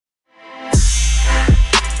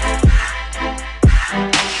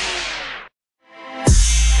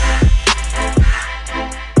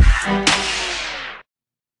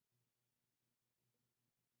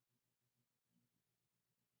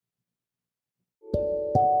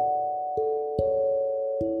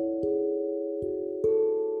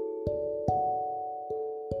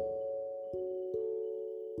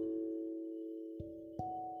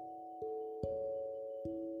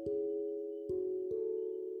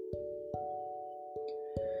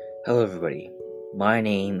Hello everybody, my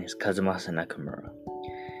name is Kazumasa Nakamura,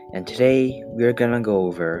 and today we're gonna go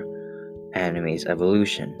over anime's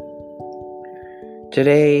evolution.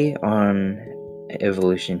 Today on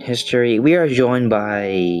Evolution History, we are joined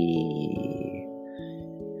by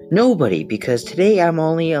nobody because today I'm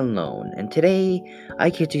only alone, and today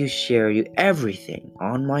I get to share you everything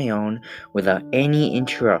on my own without any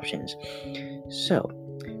interruptions. So,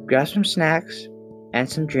 grab some snacks and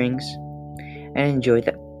some drinks and enjoy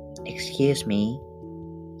the. Excuse me,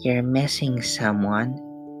 you're missing someone.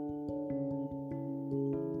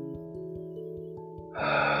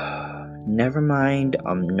 Never mind,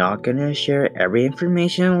 I'm not gonna share every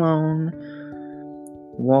information alone.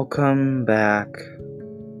 Welcome back,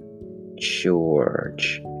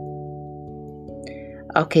 George.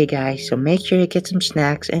 Okay, guys, so make sure you get some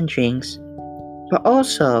snacks and drinks, but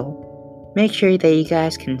also make sure that you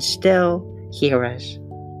guys can still hear us.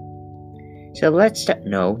 So let's start.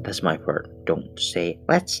 No, that's my part. Don't say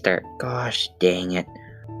let's start. Gosh dang it.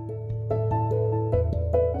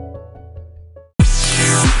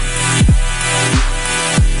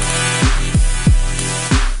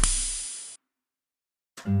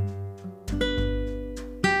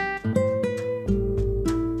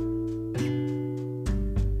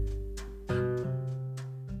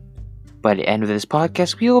 By the end of this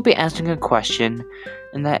podcast, we will be answering a question,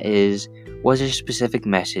 and that is, was there a specific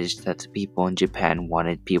message that the people in Japan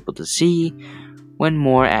wanted people to see when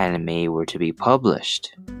more anime were to be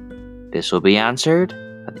published? This will be answered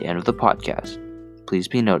at the end of the podcast. Please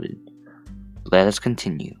be noted. Let us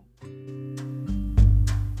continue.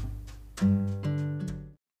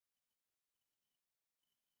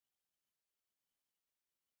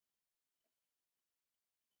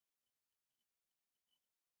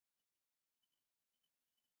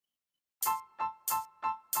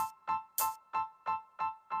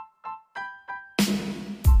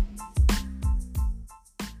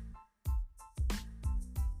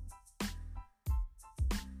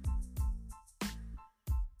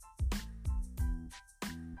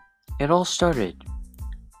 It all started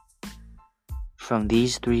from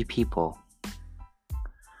these three people: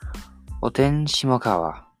 Oten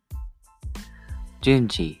Shimokawa,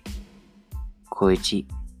 Junji Koichi,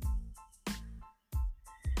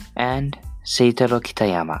 and Seitaro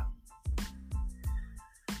Kitayama.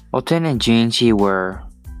 Oten and Junji were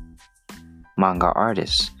manga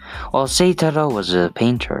artists, while Seitaro was a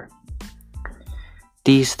painter.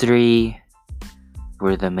 These three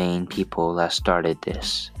were the main people that started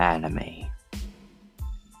this anime.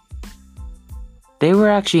 They were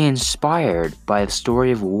actually inspired by the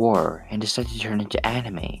story of war and decided to turn it into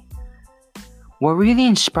anime. What really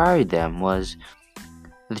inspired them was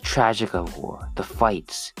the tragic of war, the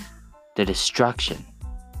fights, the destruction.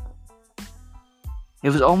 It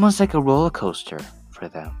was almost like a roller coaster for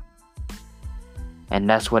them. And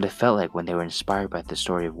that's what it felt like when they were inspired by the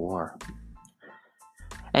story of war.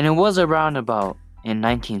 And it was around about in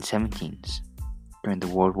 1917s, during the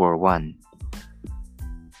World War I.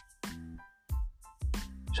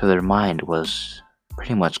 So their mind was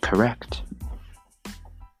pretty much correct.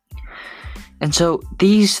 And so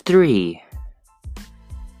these three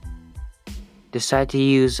decided to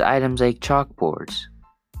use items like chalkboards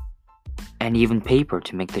and even paper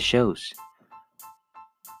to make the shows.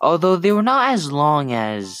 Although they were not as long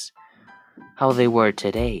as how they were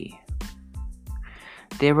today.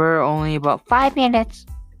 They were only about 5 minutes.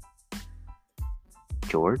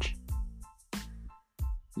 George,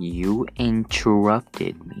 you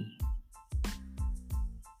interrupted me.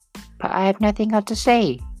 But I have nothing else to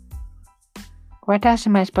say. What else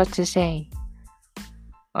am I supposed to say?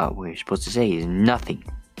 What you're supposed to say is nothing.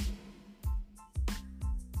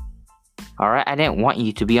 Alright, I didn't want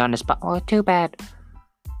you to be on the spot. Oh, too bad.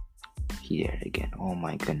 He did it again. Oh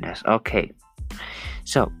my goodness. Okay.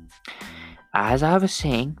 So, as I was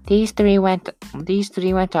saying, these three went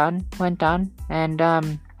on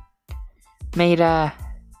and made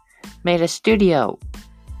a studio.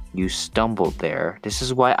 You stumbled there. This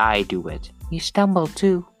is why I do it. You stumbled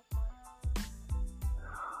too.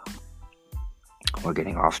 We're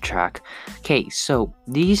getting off track. Okay, so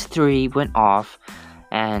these three went off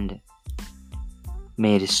and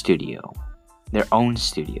made a studio, their own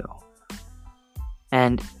studio.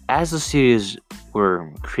 And as the studios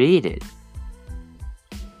were created,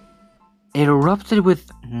 it erupted with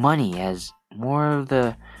money as more of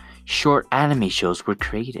the short anime shows were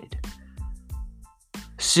created.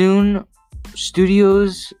 Soon,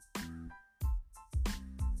 studios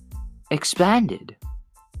expanded.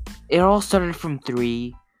 It all started from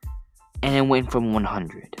 3 and it went from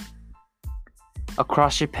 100.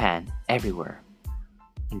 Across Japan, everywhere.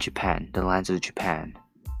 In Japan, the lands of Japan.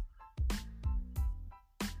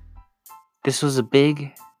 This was a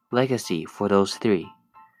big legacy for those three.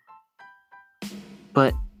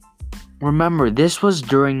 But remember, this was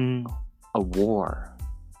during a war.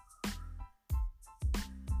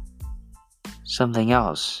 Something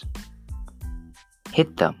else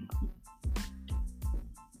hit them.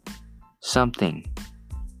 Something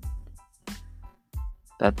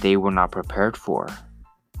that they were not prepared for.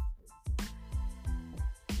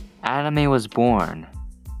 Anime was born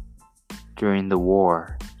during the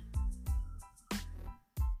war,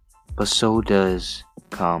 but so does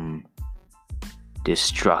come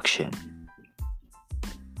destruction.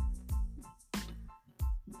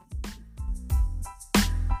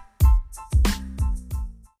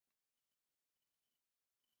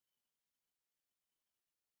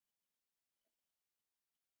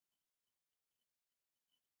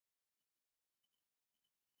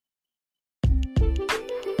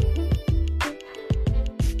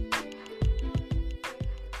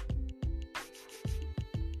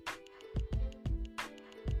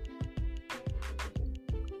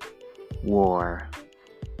 War.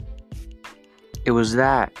 It was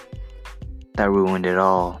that ruined it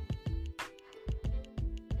all.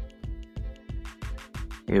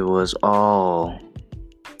 It was all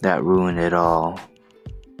that ruined it all.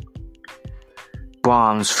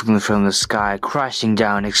 Bombs flew from the sky, crashing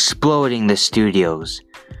down, exploding the studios.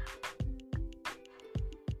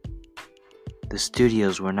 The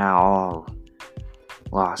studios were now all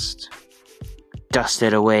lost.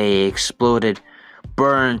 Dusted away, exploded,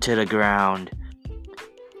 burned to the ground.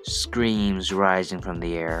 Screams rising from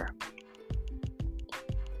the air.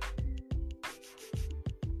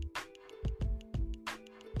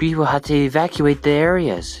 People had to evacuate the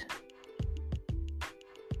areas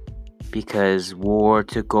because war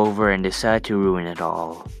took over and decided to ruin it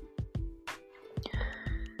all.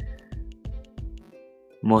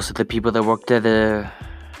 Most of the people that worked at the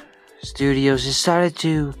studios decided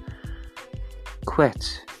to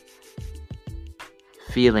quit,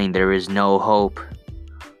 feeling there is no hope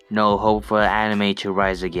for anime to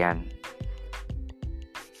rise again.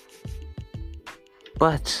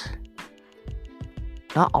 But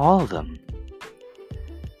not all of them.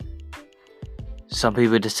 Some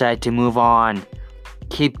people decide to move on,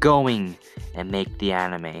 keep going, and make the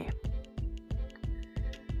anime.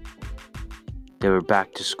 They were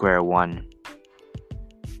back to square one.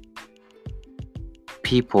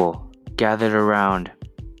 People gathered around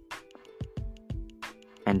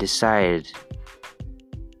and decided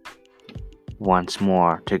once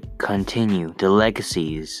more to continue the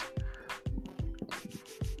legacies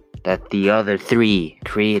that the other three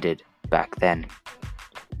created back then.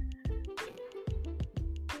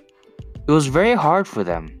 It was very hard for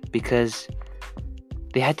them because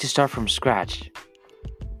they had to start from scratch.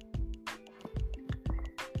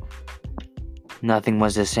 Nothing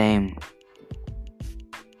was the same.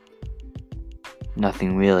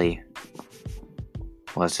 Nothing really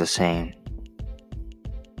was the same.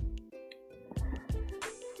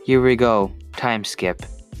 Here we go, time skip.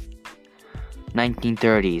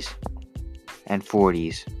 1930s and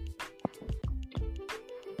 40s.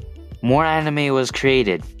 More anime was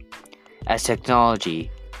created as technology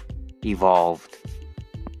evolved.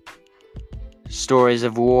 Stories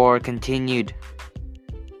of war continued.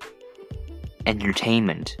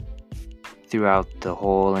 Entertainment throughout the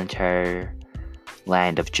whole entire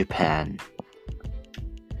land of Japan.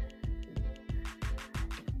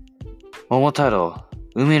 Momotaro,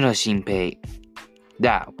 Ume no Shinpei.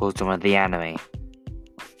 That was one of the anime.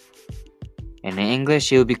 And in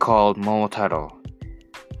English, it would be called Momotaro,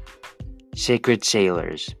 Sacred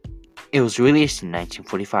Sailors. It was released in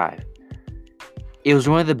 1945. It was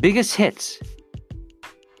one of the biggest hits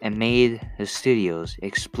and made the studios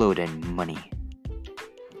explode in money.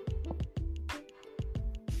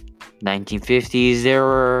 1950s, there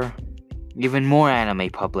were even more anime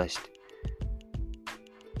published.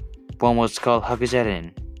 One was called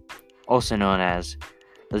Hakuzerin, also known as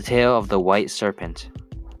The Tale of the White Serpent.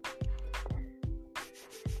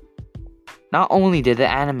 Not only did the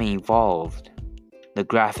anime evolve, the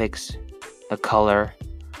graphics, the color,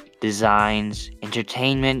 designs,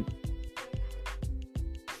 entertainment,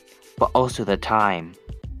 but also the time.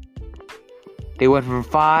 They went from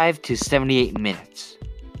 5 to 78 minutes.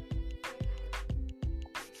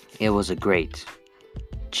 It was a great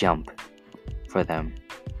jump for them.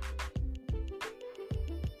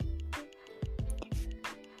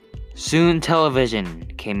 Soon television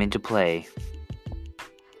came into play.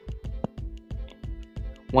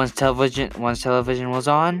 Once television was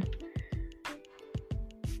on,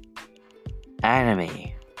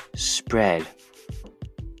 anime spread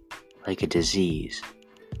like a disease.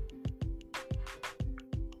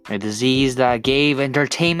 A disease that gave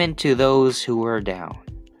entertainment to those who were down.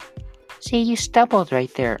 See, you stumbled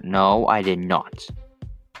right there. No, I did not.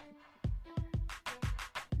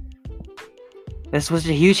 This was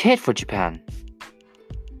a huge hit for Japan.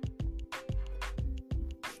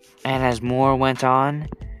 And as more went on,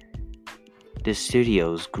 the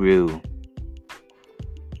studios grew.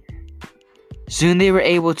 Soon they were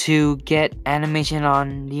able to get animation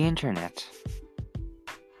on the internet.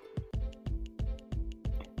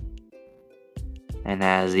 And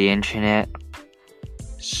as the internet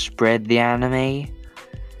spread the anime,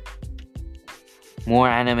 more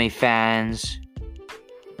anime fans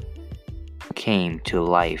came to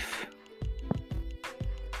life.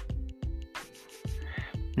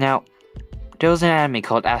 Now, there was an anime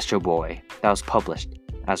called Astro Boy that was published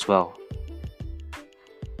as well.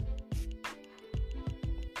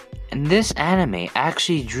 And this anime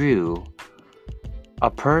actually drew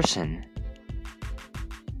a person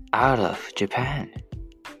out of Japan.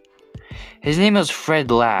 His name was Fred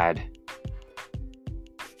Ladd.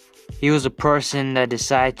 He was a person that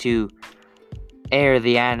decided to air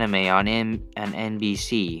the anime on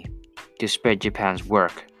NBC to spread Japan's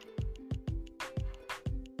work.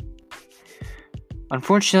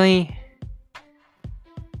 Unfortunately,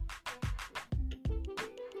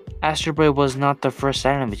 Astro Boy was not the first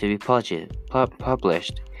anime to be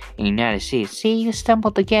published in the United States. See, you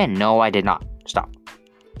stumbled again. No, I did not. Stop.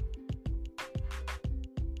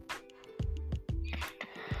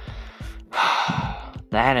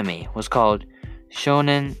 The anime was called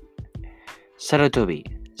Shonen Sarutobi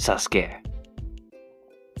Sasuke.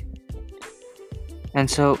 And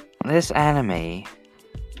so, this anime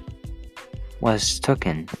was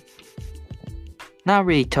taken. Not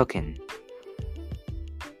really taken,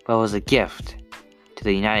 but was a gift to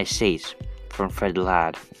the United States from Fred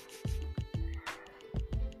Ladd.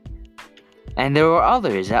 And there were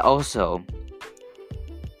others that also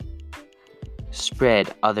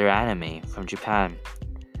spread other anime from Japan.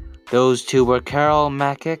 Those two were Carol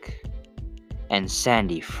Makic and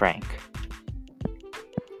Sandy Frank.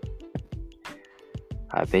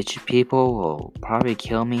 I bet you people will probably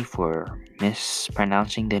kill me for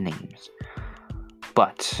mispronouncing the names.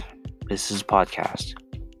 But this is a podcast.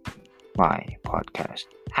 My podcast.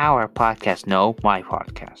 Our podcast. No, my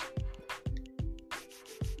podcast.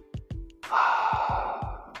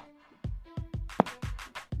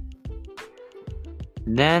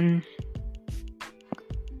 Then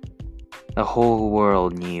the whole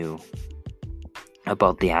world knew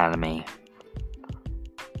about the anime.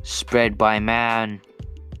 Spread by man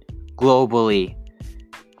globally.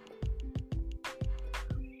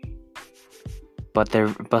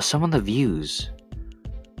 But some of the views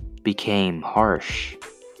became harsh.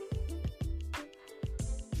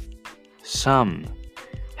 Some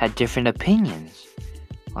had different opinions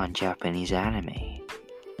on Japanese anime.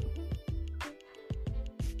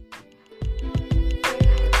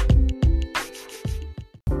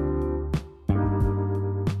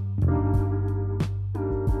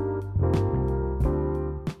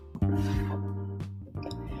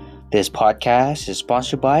 This podcast is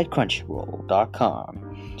sponsored by Crunchyroll.com.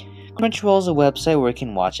 Crunchyroll is a website where you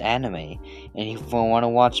can watch anime, and if you want to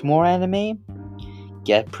watch more anime,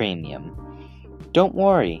 get premium. Don't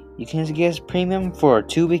worry, you can get premium for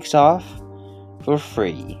 2 weeks off for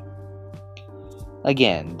free.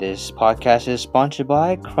 Again, this podcast is sponsored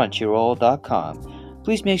by Crunchyroll.com.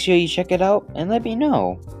 Please make sure you check it out and let me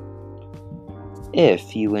know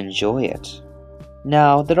if you enjoy it.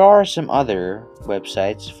 Now, there are some other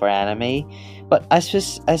websites for anime, but I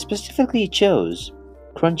specifically chose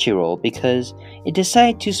Crunchyroll because it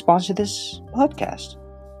decided to sponsor this podcast.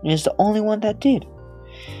 And it's the only one that did.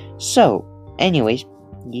 So, anyways,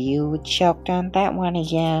 you choked on that one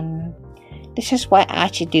again. This is why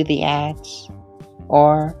I should do the ads.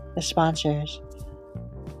 Or the sponsors.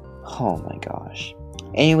 Oh my gosh.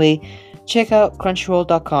 Anyway, check out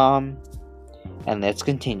Crunchyroll.com and let's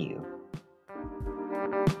continue.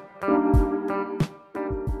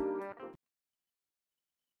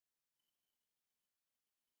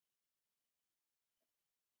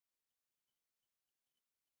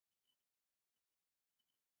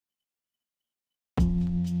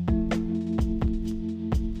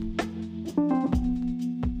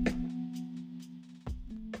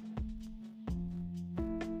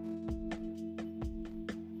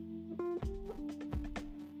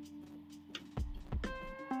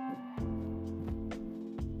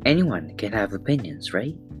 Anyone can have opinions,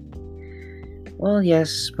 right? Well,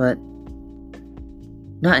 yes, but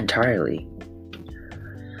not entirely.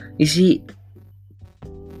 You see,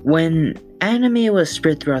 when anime was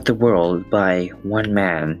spread throughout the world by one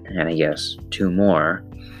man, and I guess 2 more,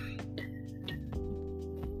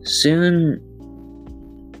 Soon,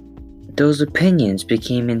 those opinions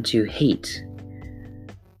became into hate.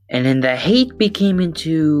 And then the hate became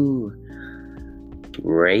into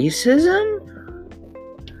racism?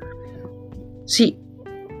 See,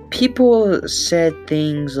 people said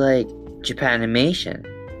things like Japanimation.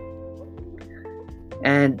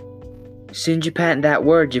 And soon that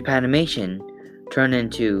word Japanimation turned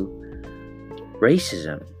into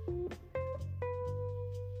racism.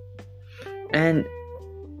 And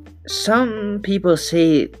some people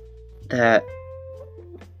say that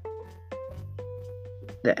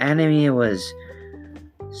the anime was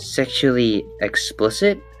sexually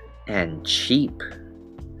explicit and cheap.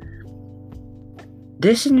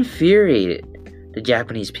 This infuriated the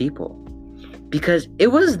Japanese people because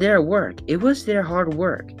it was their work, it was their hard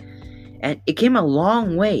work, and it came a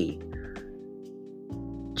long way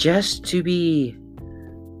just to be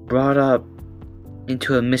brought up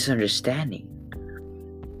into a misunderstanding,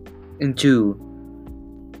 into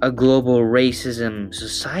a global racism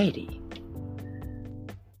society.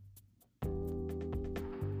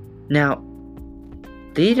 Now,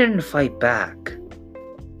 they didn't fight back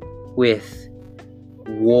with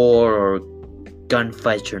war or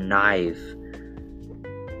gunfights or knife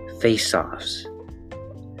face-offs.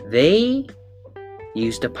 They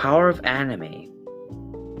used the power of anime.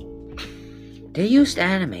 They used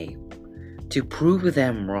anime to prove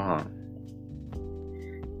them wrong.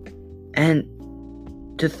 And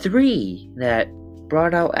the three that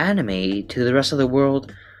brought out anime to the rest of the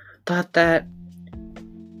world thought that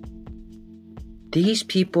these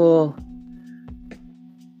people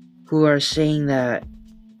who are saying that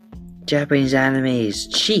Japanese anime is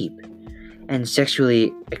cheap and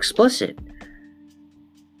sexually explicit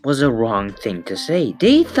was a wrong thing to say.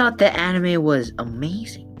 They thought that anime was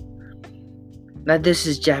amazing, that this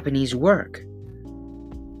is Japanese work.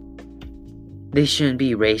 They shouldn't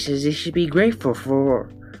be racist, they should be grateful for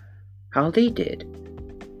how they did.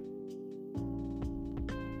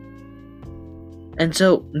 And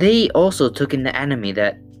so they also took in the anime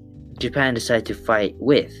that Japan decided to fight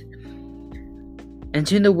with. And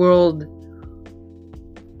soon the world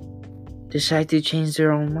decided to change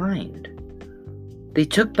their own mind. They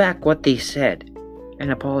took back what they said and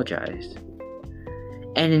apologized.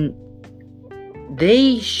 And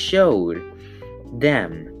they showed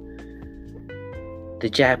them, the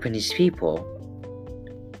Japanese people,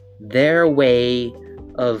 their way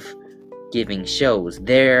of giving shows,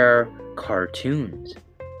 their cartoons.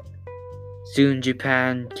 Soon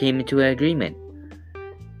Japan came into an agreement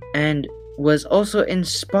and was also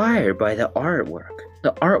inspired by the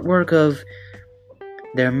artwork of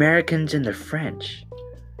the Americans and the French.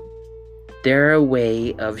 Their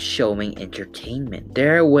way of showing entertainment,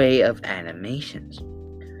 their way of animations.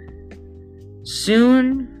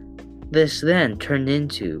 Soon, this then turned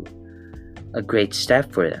into a great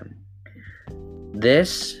step for them.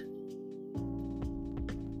 This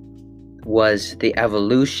was the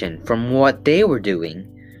evolution from what they were doing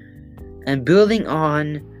and building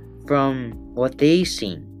on from what they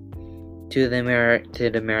seen to the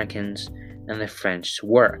Americans and the French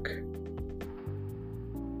work.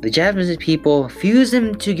 The Japanese people fused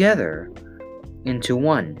them together into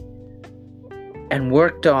one and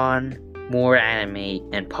worked on more anime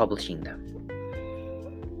and publishing them.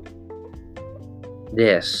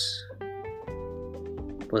 This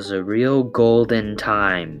was a real golden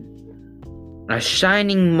time, a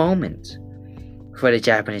shining moment for the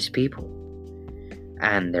Japanese people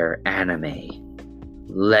and their anime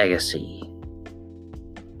legacy.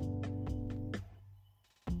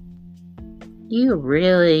 You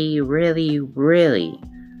really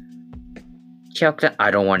choked up.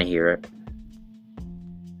 I don't want to hear it.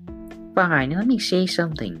 Fine, let me say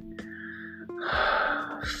something.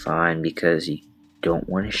 Fine, because you don't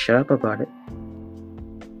want to shut up about it.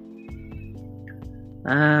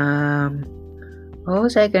 What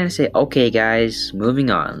was I gonna say? Okay, guys,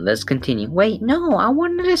 moving on. Let's continue. Wait, no, I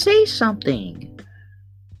wanted to say something.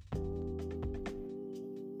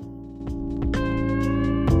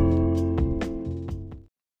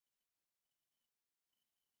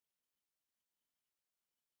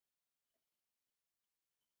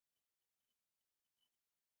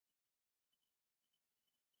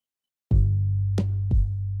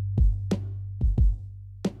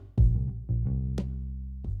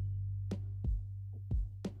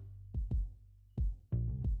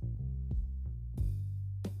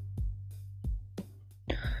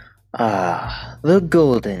 The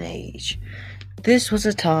Golden Age. This was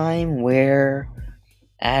a time where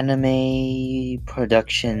anime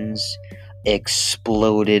productions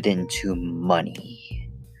exploded into money.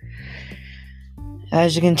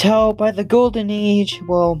 As you can tell by the Golden Age,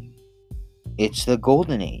 well, it's the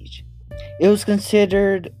golden age. It was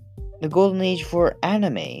considered the golden age for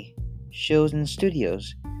anime shows and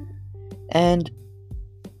studios. And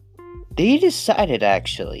they decided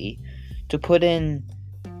actually to put in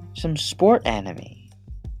some sport anime.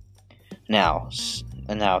 Now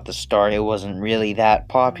at the start, it wasn't really that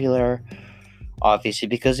popular, obviously,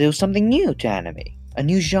 because it was something new to anime, a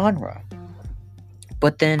new genre.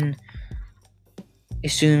 But then it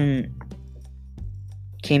soon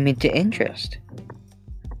came into interest.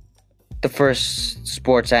 The first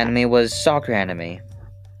sports anime was soccer anime,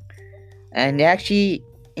 and it actually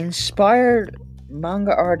inspired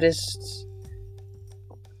manga artists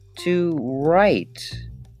to write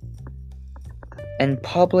and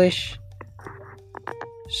publish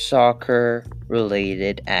soccer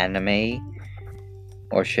related anime,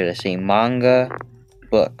 or should I say manga,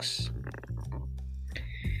 books.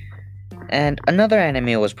 And another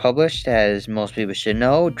anime was published, as most people should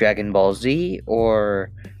know, Dragon Ball Z, or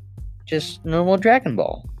just normal Dragon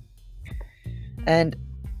Ball. And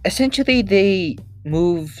essentially they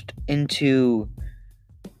moved into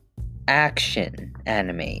action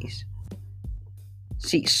animes.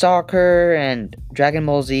 See, soccer and Dragon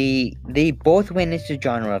Ball Z, they both went into the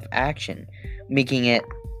genre of action, making it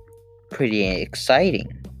pretty exciting,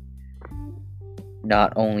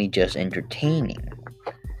 not only just entertaining.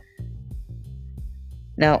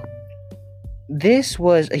 Now, this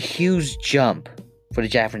was a huge jump for the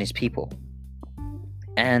Japanese people,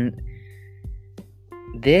 and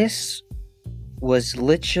this was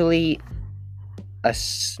literally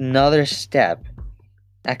another step,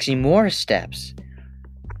 actually more steps,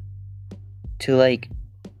 to like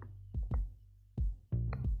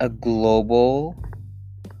a global,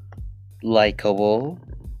 likable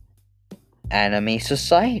anime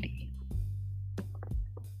society.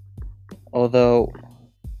 Although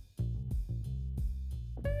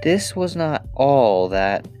this was not all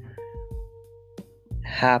that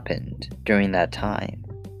happened during that time.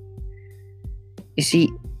 You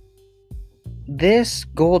see, this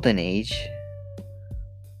golden age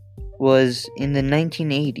was in the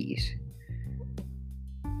 1980s.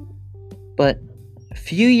 But a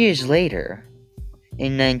few years later,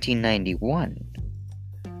 in 1991,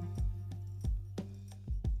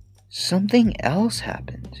 something else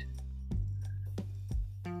happened.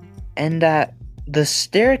 And that the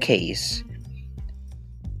staircase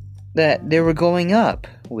that they were going up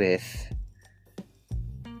with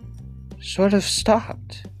sort of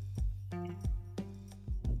stopped.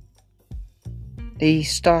 They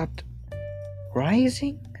stopped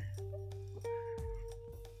rising?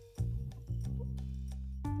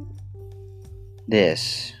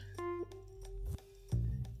 This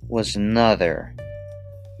was another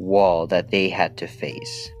wall that they had to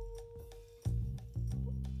face.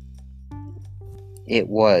 It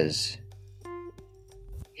was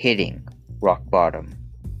hitting rock bottom.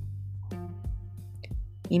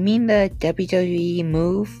 You mean the WWE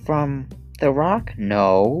move from The Rock?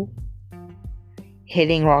 No.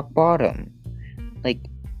 Hitting rock bottom. Like,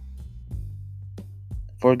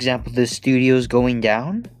 for example, the studio's going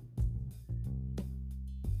down?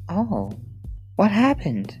 Oh, what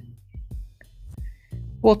happened?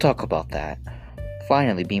 We'll talk about that.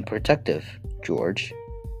 Finally being productive, George.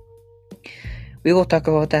 We will talk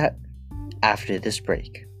about that after this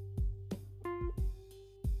break.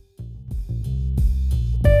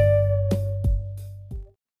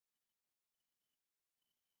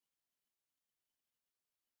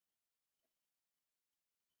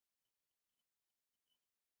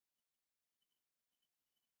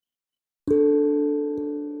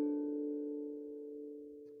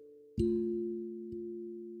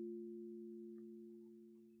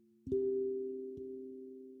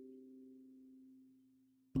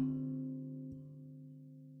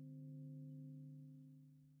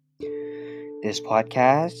 This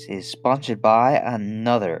podcast is sponsored by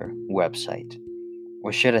another website,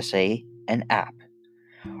 or should I say, an app.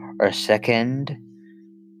 Our second...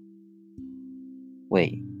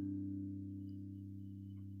 Wait.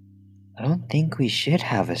 I don't think we should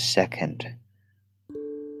have a second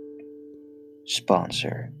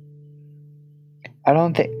sponsor. I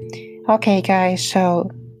don't think... Okay, guys,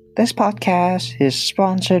 so this podcast is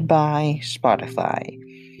sponsored by Spotify.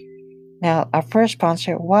 Now, our first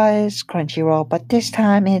sponsor was Crunchyroll, but this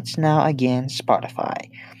time it's now again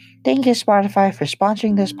Spotify. Thank you, Spotify, for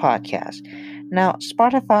sponsoring this podcast. Now,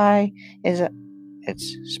 Spotify is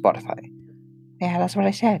it's Spotify. Yeah, that's what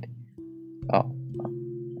I said. Oh,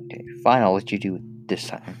 okay, fine, I'll let you do it this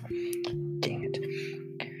time. Dang it.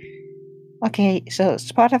 Okay, so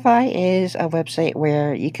Spotify is a website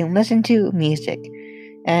where you can listen to music,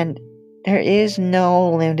 and there is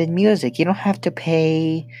no limited music. You don't have to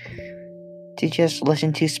pay to just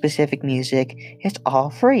listen to specific music. It's all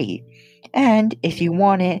free. And if you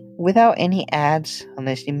want it without any ads,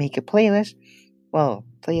 unless you make a playlist, well,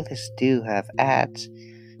 playlists do have ads.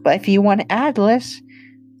 But if you want adless,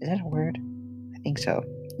 is that a word? I think so.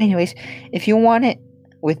 Anyways, if you want it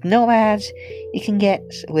with no ads, you can get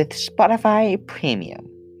with Spotify Premium.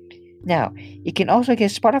 Now, you can also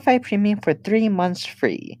get Spotify Premium for 3 months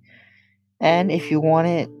free. And if you want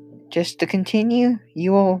it just to continue,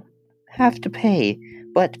 you will have to pay,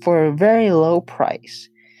 but for a very low price.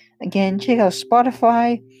 Again, check out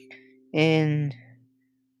Spotify in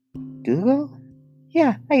Google?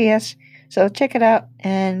 Yeah, I guess. So check it out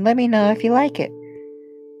and let me know if you like it.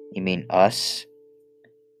 You mean us?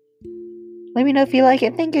 Let me know if you like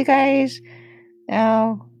it. Thank you, guys.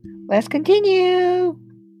 Now, let's continue.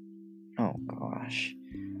 Oh, gosh.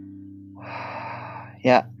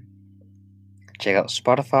 Yeah. Check out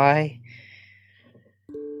Spotify.com.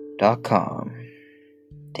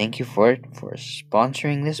 Thank you for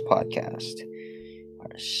sponsoring this podcast.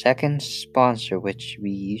 Our second sponsor, which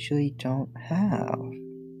we usually don't have.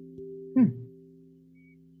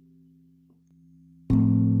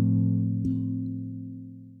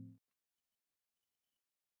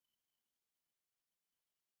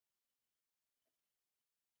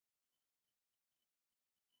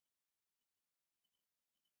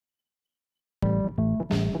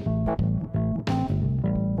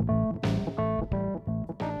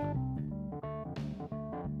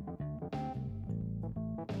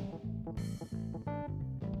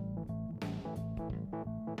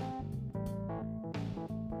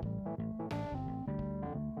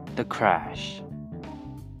 The Crash,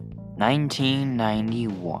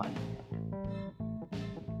 1991.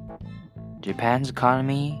 Japan's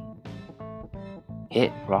economy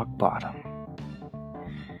hit rock bottom.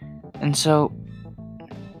 And so,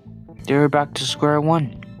 they were back to square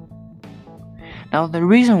one. Now, the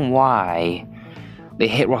reason why they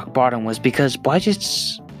hit rock bottom was because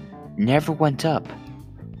budgets never went up.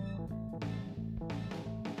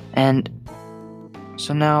 And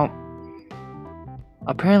so now,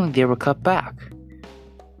 apparently they were cut back.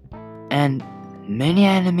 And many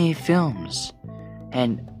anime films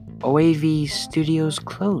and OAV studios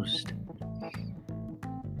closed.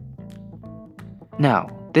 Now,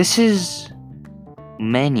 this is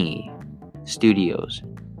many studios,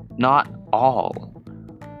 not all.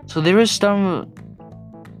 So there is some.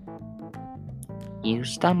 You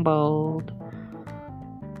stumbled.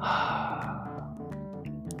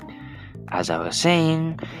 As I was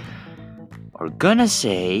saying, or gonna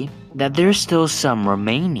say, that there's still some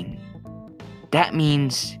remaining. That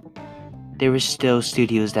means there is still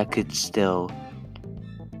studios that could still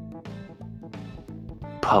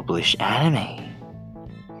publish anime.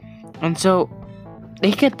 And so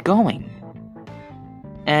they kept going.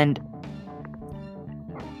 And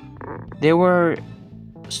there were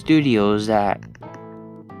studios that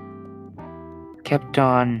kept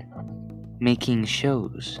on making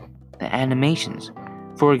shows, the animations.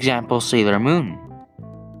 For example, Sailor Moon.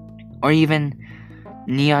 Or even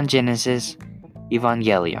Neon Genesis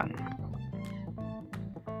Evangelion.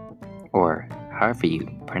 Or however you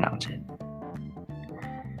pronounce it.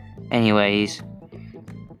 Anyways,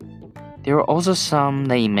 there were also some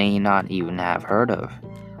that you may not even have heard of,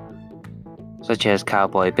 such as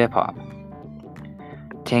Cowboy Bebop,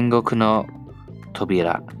 Tengoku no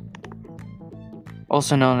Tobira,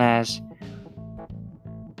 also known as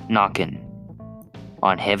Knockin'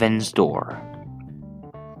 on Heaven's Door.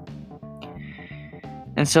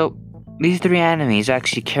 And so, these three animes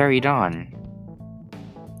actually carried on,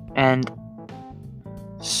 and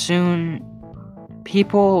soon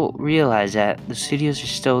people realized that the studios are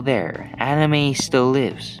still there, anime still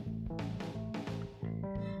lives,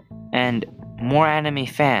 and more anime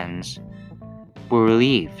fans were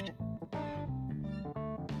relieved.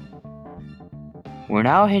 We're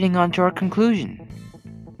now heading on to our conclusion.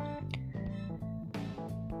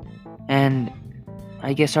 And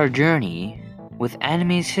I guess our journey with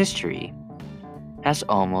anime's history has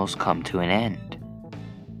almost come to an end.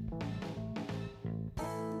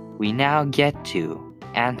 We now get to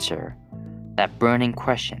answer that burning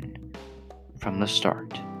question from the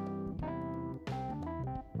start.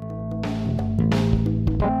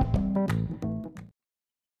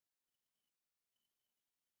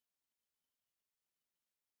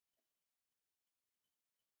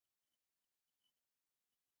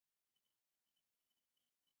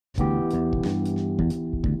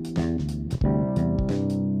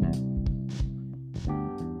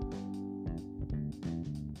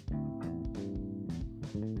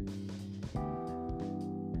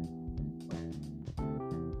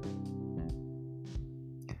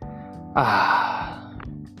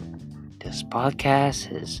 This podcast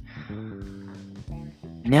has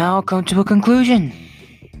now come to a conclusion.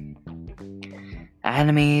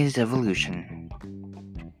 Anime's evolution.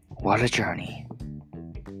 What a journey.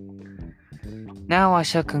 Now I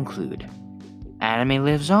shall conclude. Anime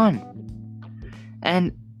lives on.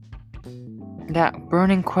 And that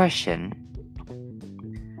burning question,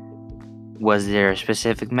 was there a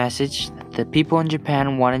specific message that the people in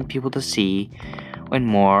Japan wanted people to see when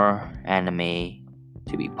more anime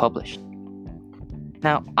to be published?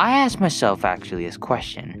 Now, I ask myself actually this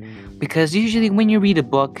question because usually when you read a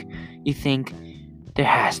book, you think there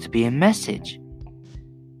has to be a message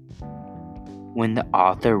when the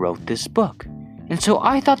author wrote this book. And so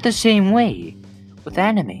I thought the same way with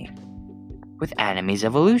anime, with anime's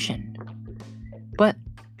evolution. But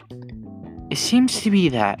it seems to be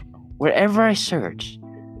that wherever I search,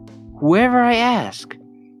 whoever I ask,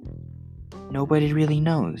 nobody really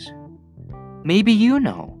knows. Maybe you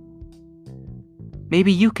know.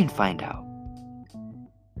 Maybe you can find out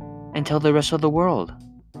and tell the rest of the world.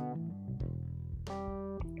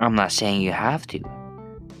 I'm not saying you have to.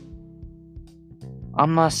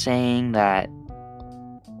 I'm not saying that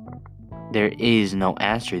there is no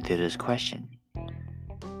answer to this question.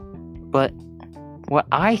 But what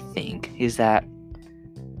I think is that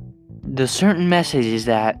the certain message is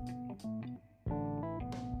that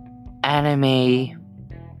anime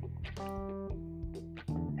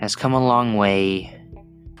has come a long way,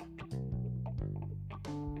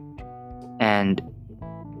 and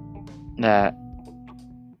that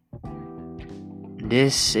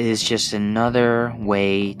this is just another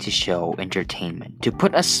way to show entertainment, to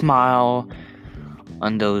put a smile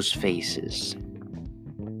on those faces,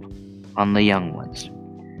 on the young ones,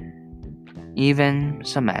 even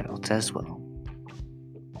some adults as well.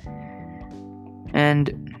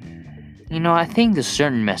 And I think the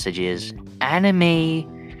certain message is anime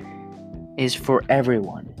is for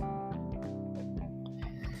everyone.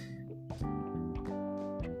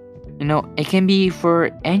 It can be for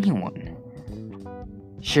anyone.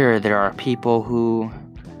 Sure, there are people who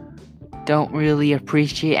don't really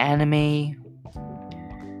appreciate anime,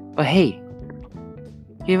 but hey,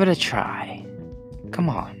 give it a try. Come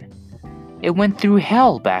on. It went through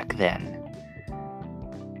hell back then.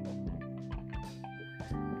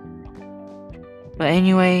 But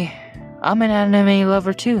anyway, I'm an anime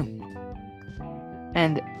lover too.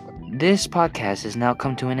 And this podcast has now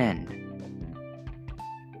come to an end.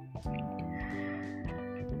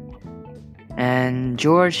 And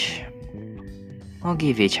George, I'll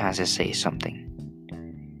give you a chance to say something.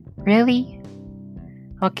 Really?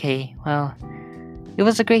 Okay, well, it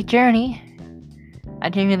was a great journey. I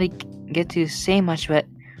didn't really get to say much, but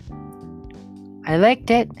I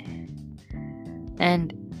liked it.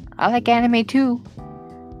 And I like anime too.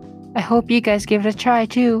 I hope you guys give it a try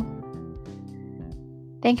too.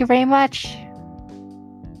 Thank you very much.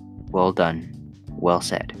 Well done. Well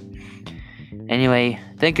said. Anyway,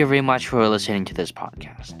 thank you very much for listening to this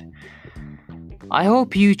podcast. I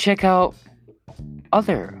hope you check out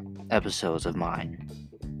other episodes of mine,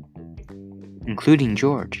 including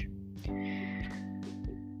George.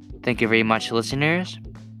 Thank you very much, listeners.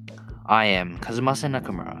 I am Kazumasa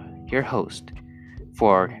Nakamura, your host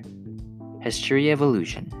for History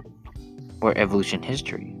Evolution, or Evolution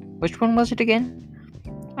History. Which one was it again?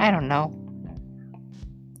 I don't know.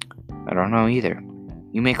 I don't know either.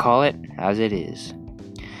 You may call it as it is.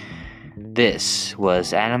 This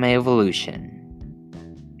was Anime Evolution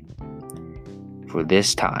for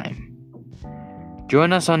this time.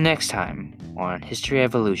 Join us on next time on History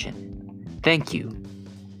Evolution. Thank you.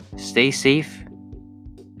 Stay safe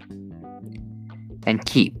and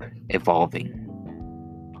keep evolving.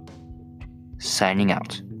 Signing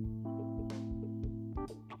out.